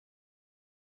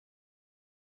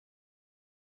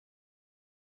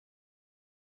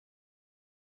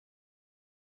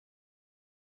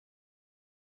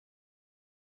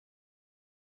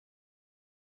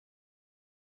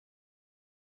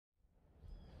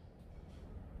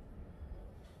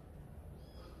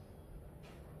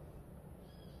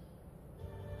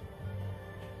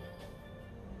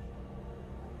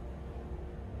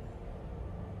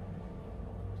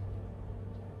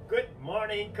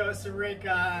Morning, Costa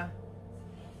Rica.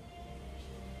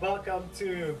 Welcome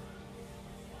to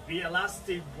the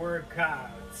elastic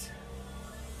workout.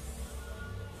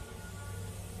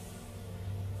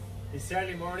 It's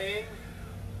early morning.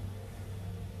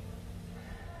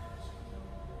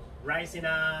 Rising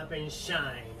up and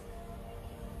shine.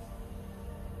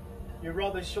 You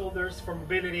roll the shoulders for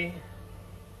mobility,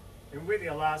 and with the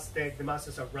elastic, the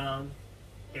muscles around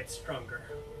get stronger.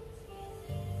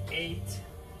 8,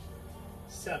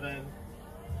 7,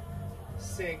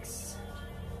 6,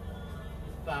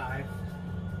 5,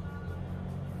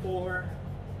 4,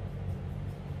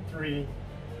 3,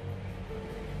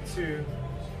 2,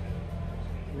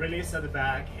 release at the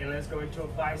back, and let's go into a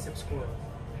biceps curl.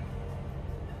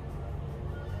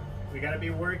 We gotta be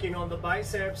working on the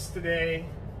biceps today.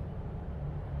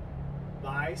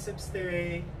 Biceps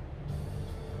day.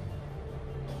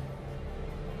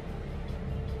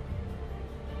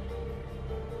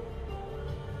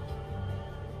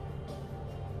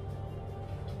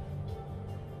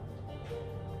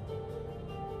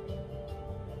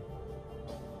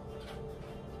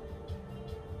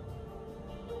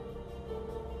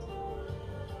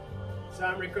 So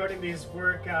I'm recording this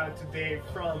workout today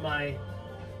from my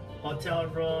hotel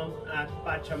room at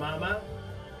Pachamama.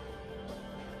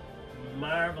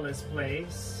 Marvelous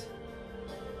place.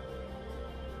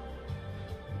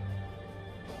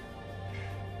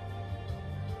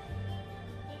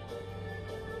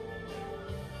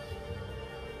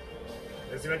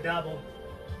 Let's do a double.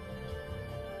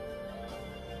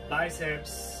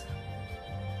 Biceps.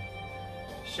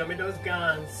 Show me those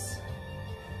guns.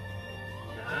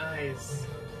 Nice.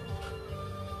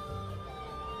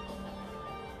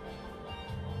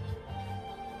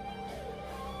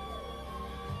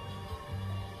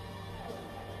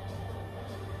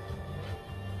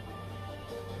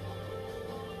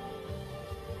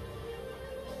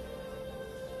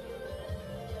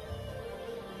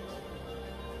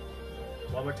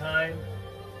 One more time,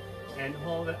 and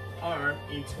hold the arm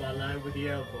into a line with the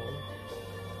elbow.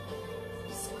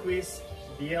 Squeeze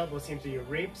the elbows into your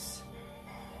ribs.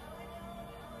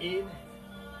 In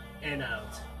and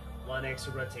out. One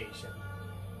extra rotation.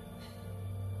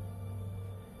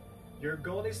 Your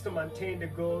goal is to maintain the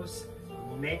goals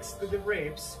next to the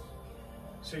ribs,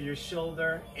 so your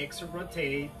shoulder extra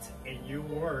rotate and you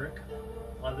work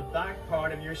on the back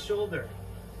part of your shoulder,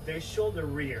 the shoulder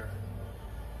rear.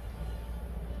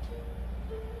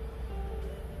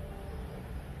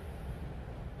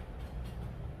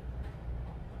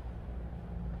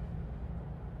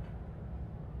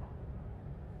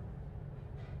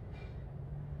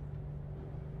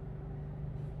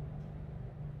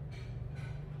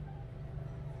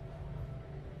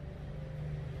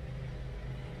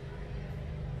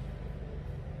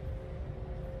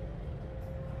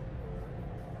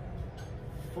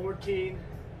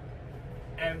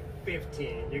 And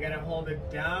 15. You're gonna hold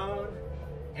it down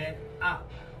and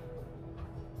up.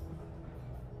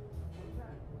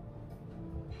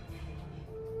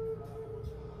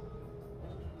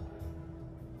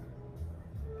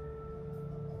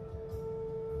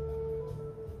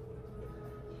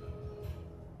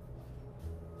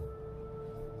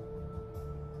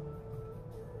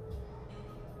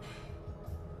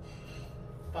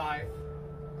 Five,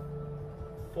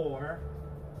 4,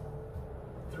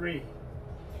 3,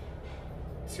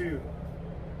 2,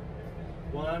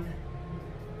 1,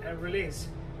 and release.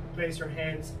 Place your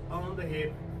hands on the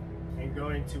hip and go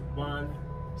into one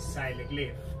side leg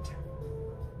lift.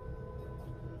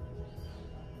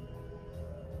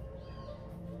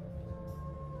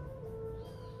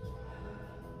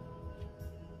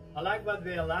 I like what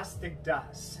the elastic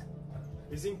does.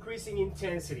 It's increasing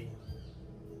intensity.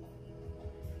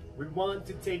 We want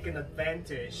to take an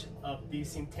advantage of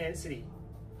this intensity.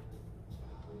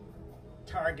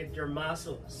 Target your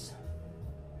muscles.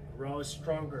 Grow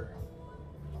stronger,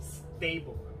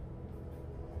 stable.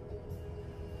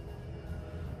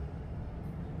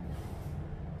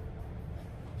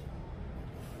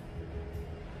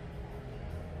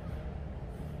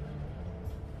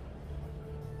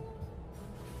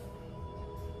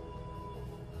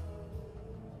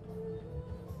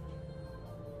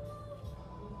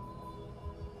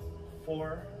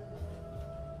 Four,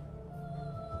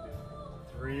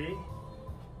 3,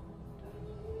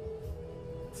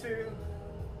 2,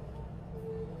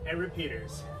 and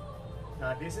repeaters.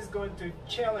 Now this is going to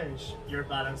challenge your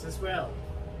balance as well.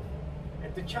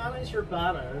 And to challenge your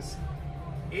balance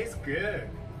is good.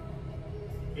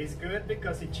 It's good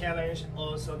because it challenges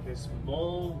also the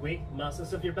small, weak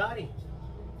muscles of your body,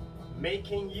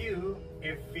 making you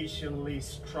efficiently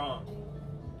strong.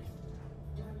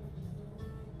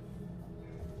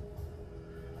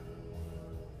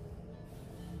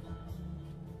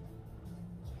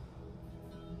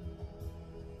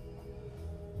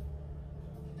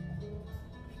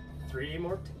 3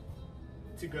 more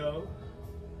to go.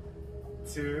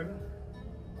 2,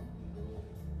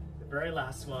 the very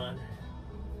last one,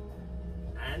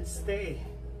 and stay.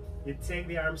 You take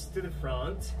the arms to the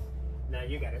front. Now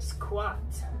you gotta squat.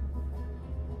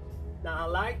 Now I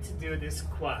like to do this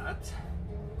squat,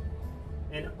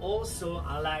 and also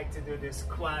I like to do this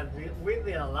squat with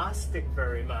the elastic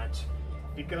very much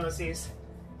because it's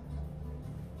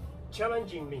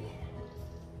challenging me.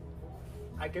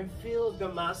 I can feel the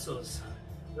muscles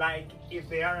like if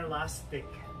they are elastic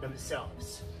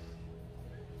themselves.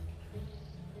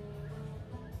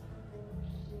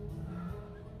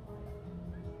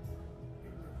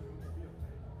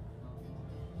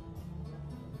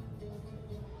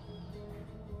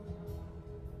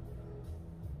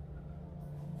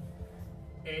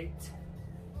 Eight,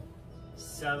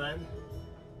 7,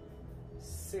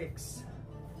 6,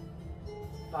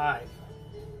 5,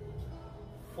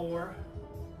 4,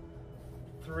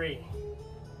 3,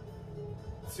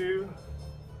 2,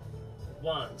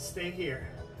 1. Stay here.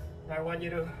 I want you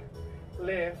to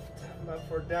lift, but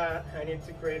for that I need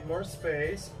to create more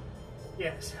space.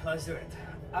 Yes, let's do it.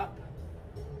 Up.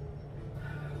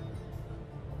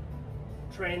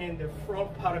 Training the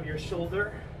front part of your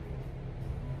shoulder.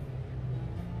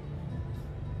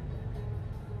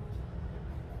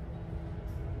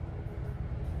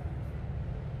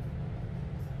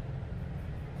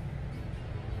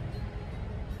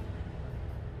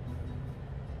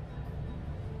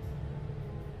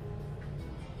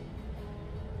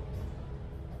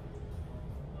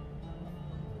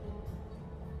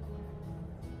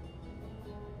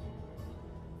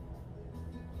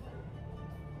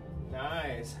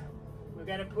 Nice. We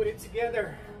gotta put it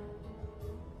together.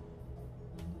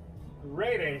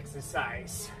 Great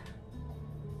exercise.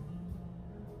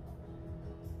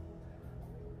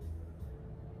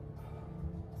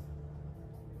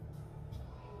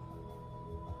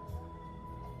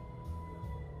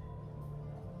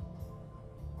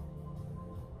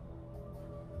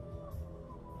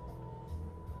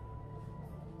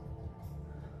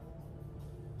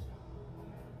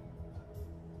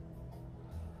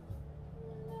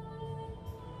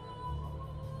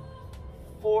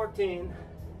 $14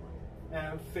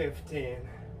 and $15.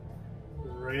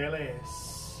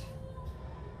 Release.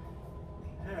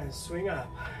 And swing up.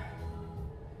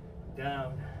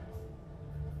 Down.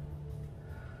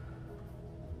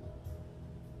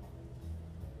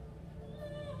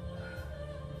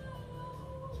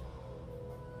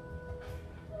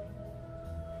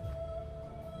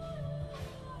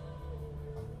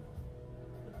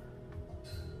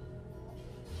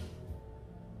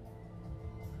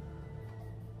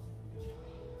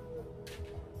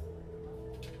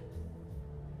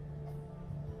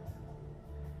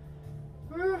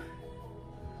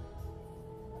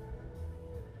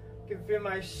 Can feel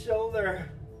my shoulder.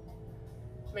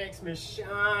 Makes me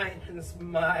shine and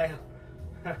smile.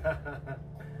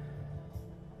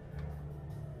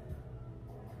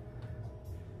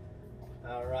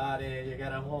 Alrighty, you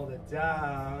gotta hold it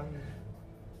down.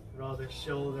 Roll the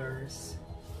shoulders.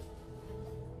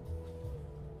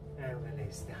 And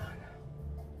release down.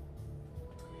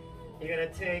 You're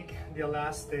gonna take the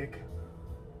elastic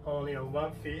only on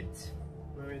one foot.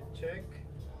 Let me check.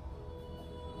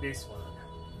 This one.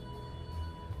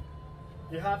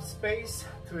 You have space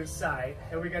to the side,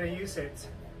 and we're gonna use it.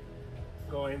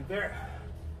 Going there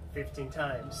 15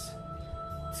 times.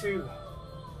 2,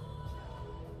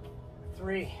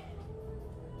 3,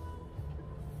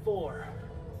 4,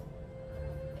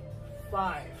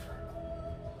 5,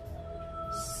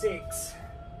 6,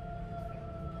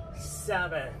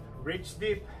 7. Reach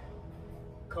deep.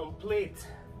 Complete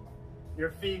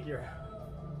your figure.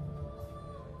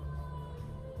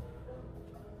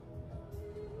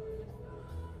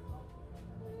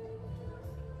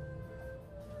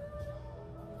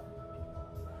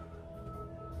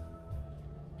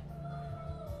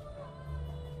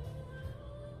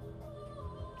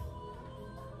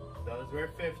 Those were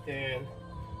 15.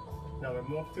 Now we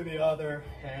move to the other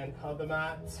hand of the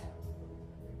mat.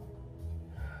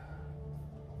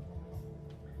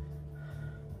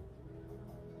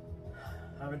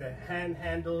 Having the hand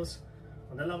handles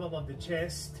on the level of the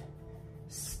chest.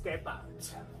 Step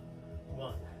out.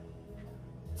 1,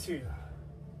 2,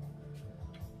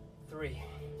 3,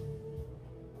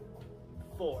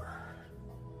 4,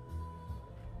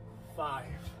 5,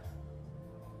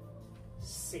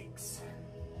 6,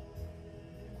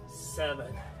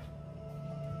 7,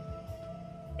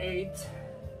 8,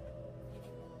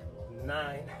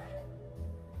 9,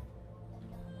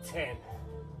 10,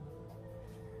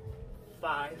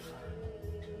 5,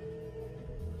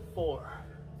 4,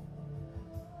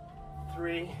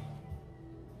 3,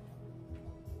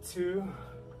 2,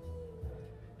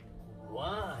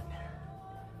 1.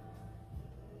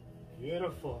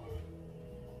 Beautiful.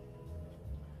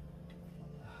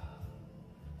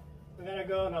 We're gonna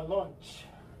go on a lunge.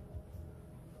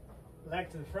 Leg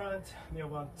to the front, knee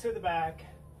one to the back,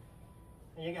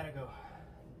 and you gotta go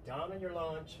down on your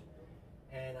lunge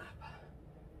and up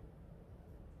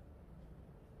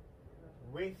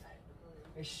with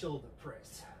a shoulder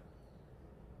press.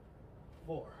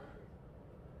 4,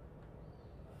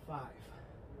 5,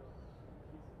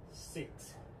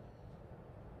 6,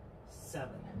 7,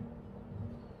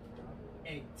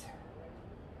 8,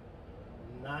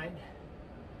 9,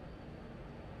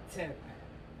 10,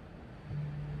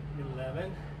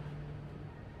 11,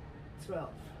 12,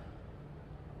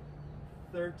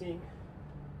 13,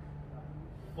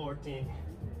 14,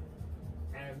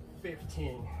 and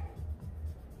 15.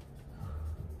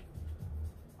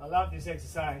 I love this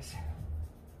exercise.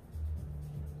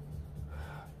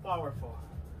 Powerful.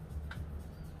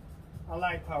 I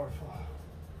like powerful.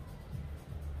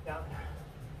 Down.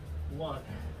 1,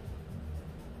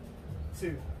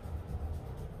 2,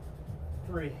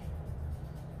 3,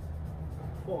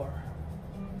 4,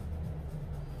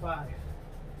 5,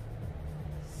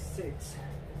 6,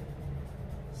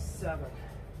 7,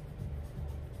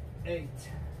 8,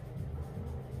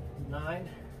 9,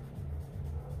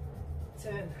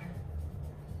 10,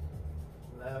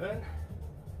 11,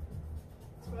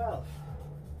 12,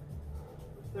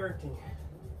 13,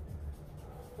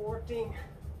 14,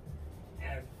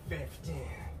 and 15.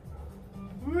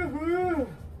 Woohoo!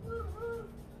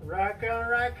 Rock on,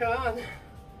 rock on.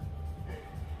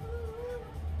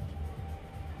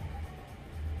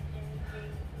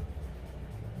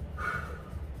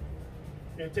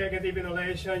 You take a deep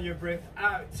inhalation, you breathe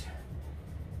out.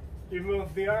 You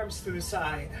move the arms to the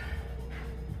side.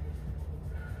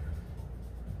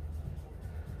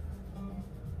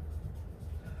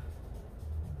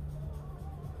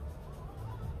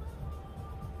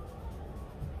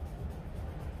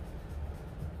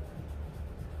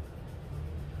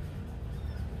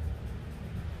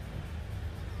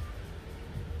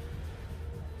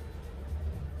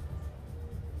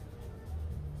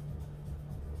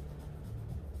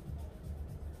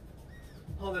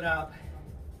 Hold it up.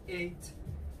 8,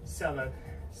 7,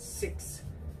 6,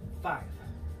 5,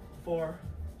 4,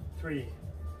 3,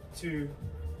 2,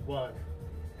 1,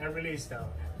 and release down.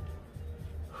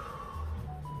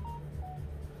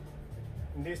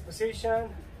 In this position,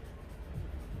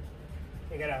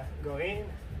 you gotta go in,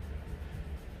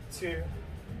 2,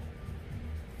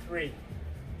 3,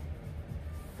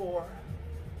 4,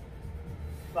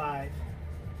 5,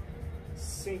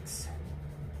 6,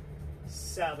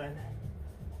 7,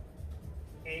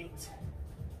 8,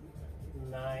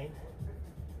 9,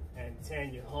 and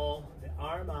 10. You hold the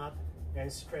arm up and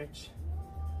stretch.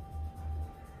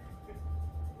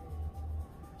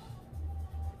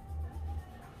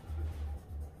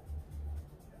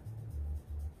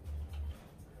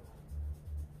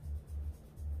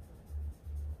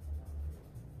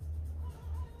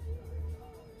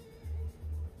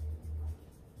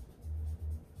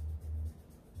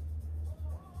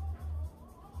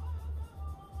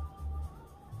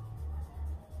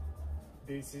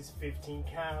 This is 15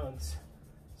 counts,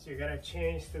 so you gotta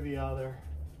change to the other.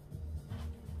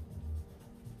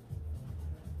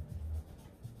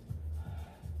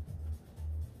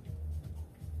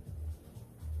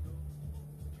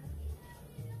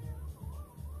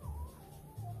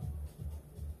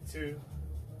 Two,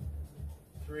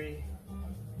 3,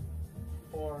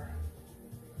 4,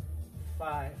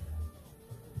 5,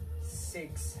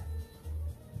 6,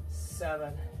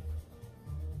 7,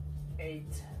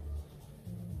 8,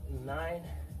 9,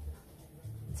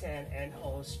 10, and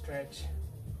hold, stretch.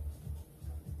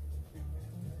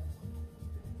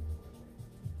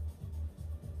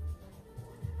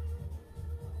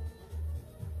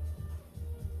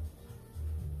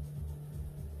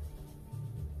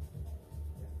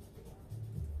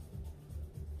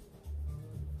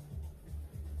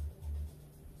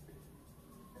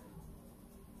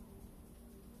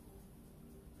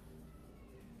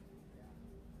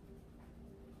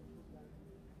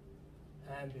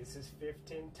 And this is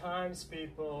 15 times,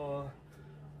 people,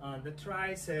 on the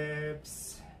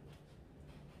triceps.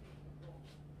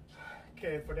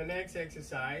 Okay, for the next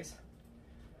exercise,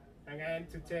 I'm going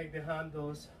to take the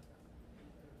handles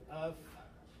off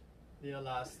the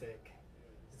elastic.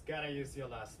 Just gotta use the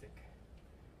elastic.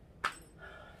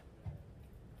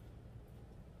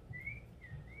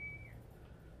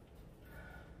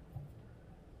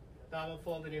 Double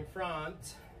folded in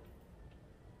front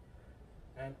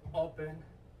and open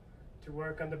to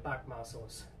work on the back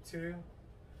muscles. 2,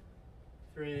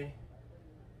 3,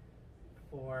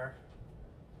 4,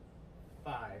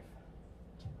 5,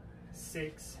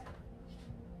 6,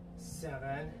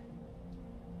 7,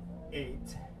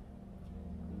 8,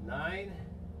 9,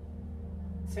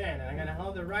 10. And I'm gonna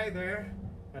hold it right there,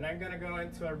 and I'm gonna go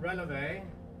into a releve,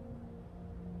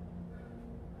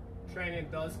 training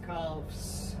those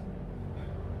calves.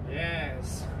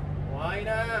 Yes, why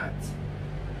not?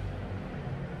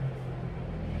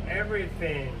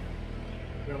 Everything.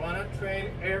 We wanna train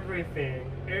everything,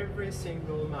 every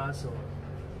single muscle.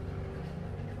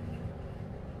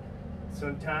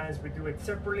 Sometimes we do it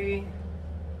separately,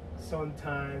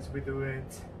 sometimes we do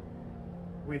it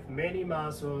with many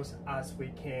muscles as we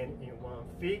can in one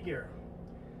figure.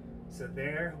 So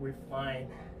there we find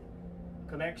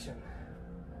connection.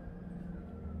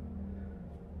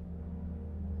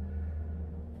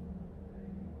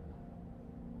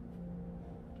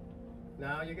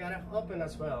 Now you gotta open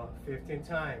as well, 15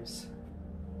 times.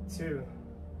 2,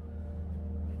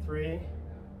 3,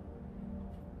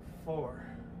 4,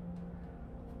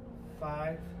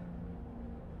 5,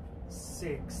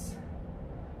 6,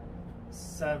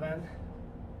 7,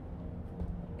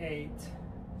 8,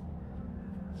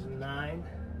 9,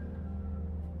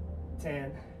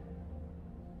 10,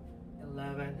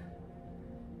 11,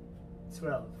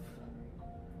 12,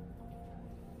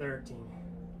 13,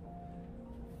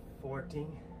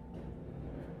 14,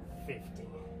 15.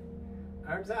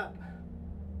 Arms up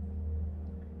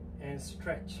and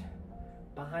stretch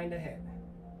behind the head.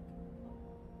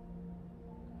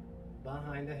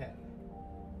 Behind the head.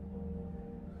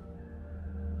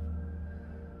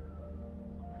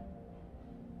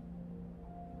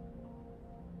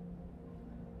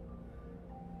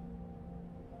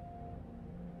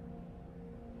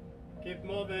 Keep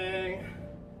moving.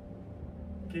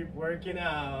 Keep working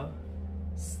out.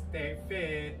 Stay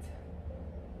fit.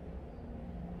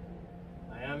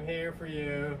 I am here for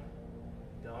you.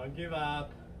 Don't give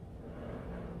up.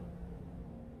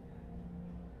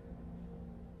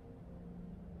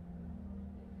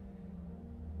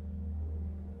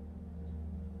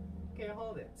 Okay,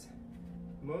 hold it.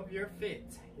 Move your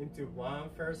feet into one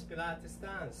first Pilates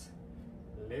stance.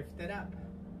 Lift it up.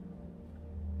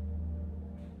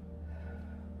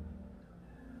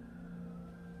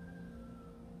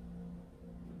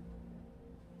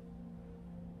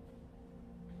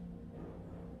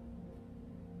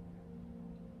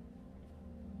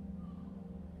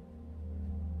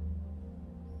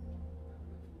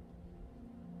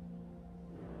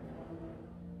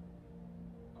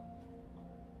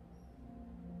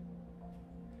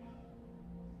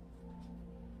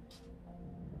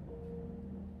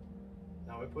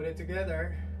 Now we put it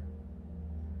together.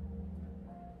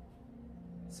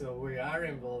 So we are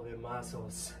involving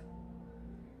muscles.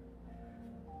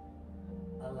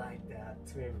 I like that,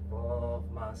 to involve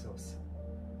muscles.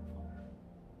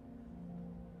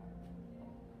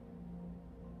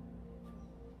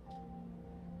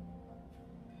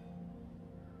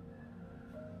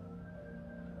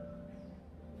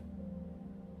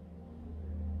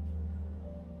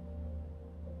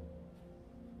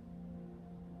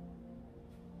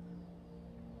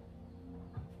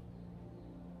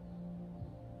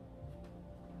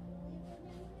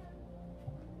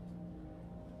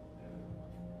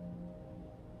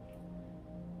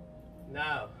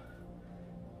 Now,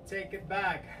 take it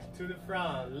back to the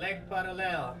front, leg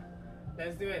parallel.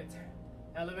 Let's do it.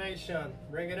 Elevation,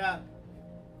 bring it up.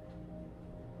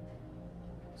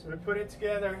 So we put it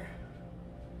together.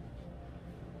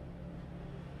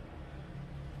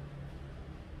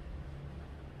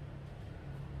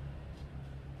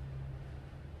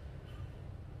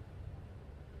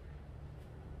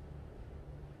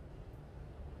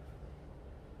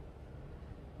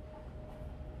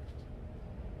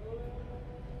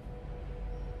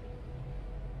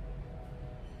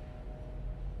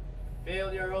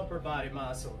 Feel your upper body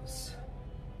muscles.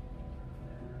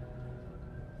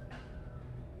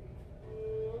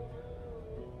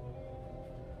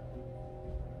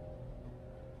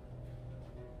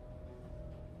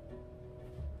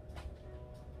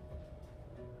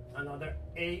 Another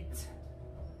 8,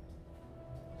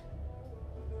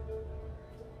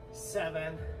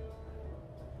 7,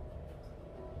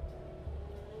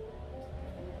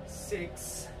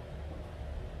 6,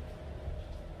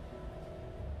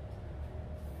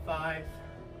 5,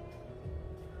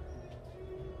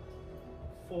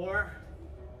 4,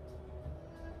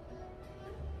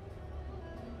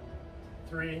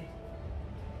 3,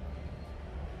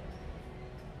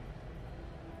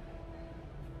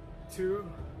 2,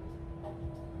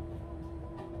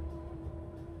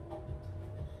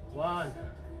 1.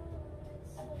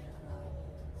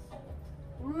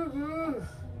 Woohoo!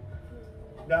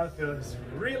 That feels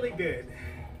really good.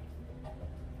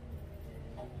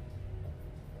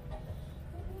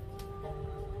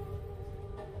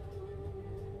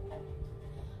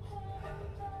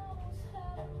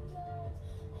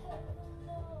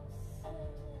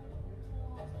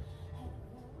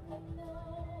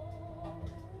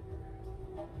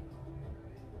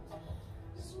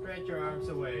 Spread your arms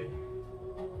away.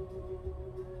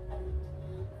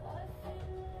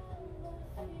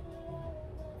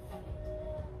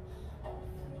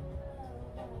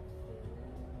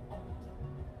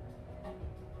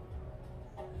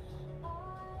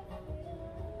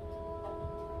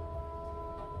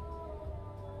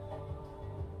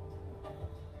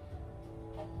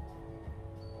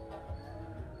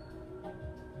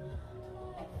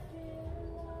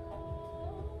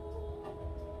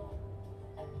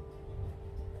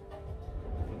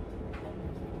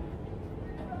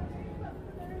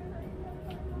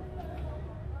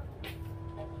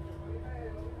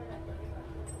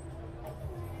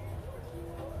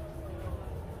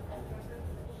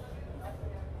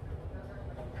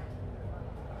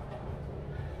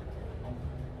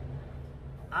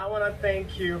 I want to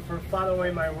thank you for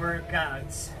following my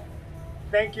workouts.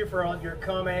 Thank you for all your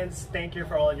comments. Thank you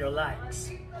for all your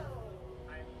likes.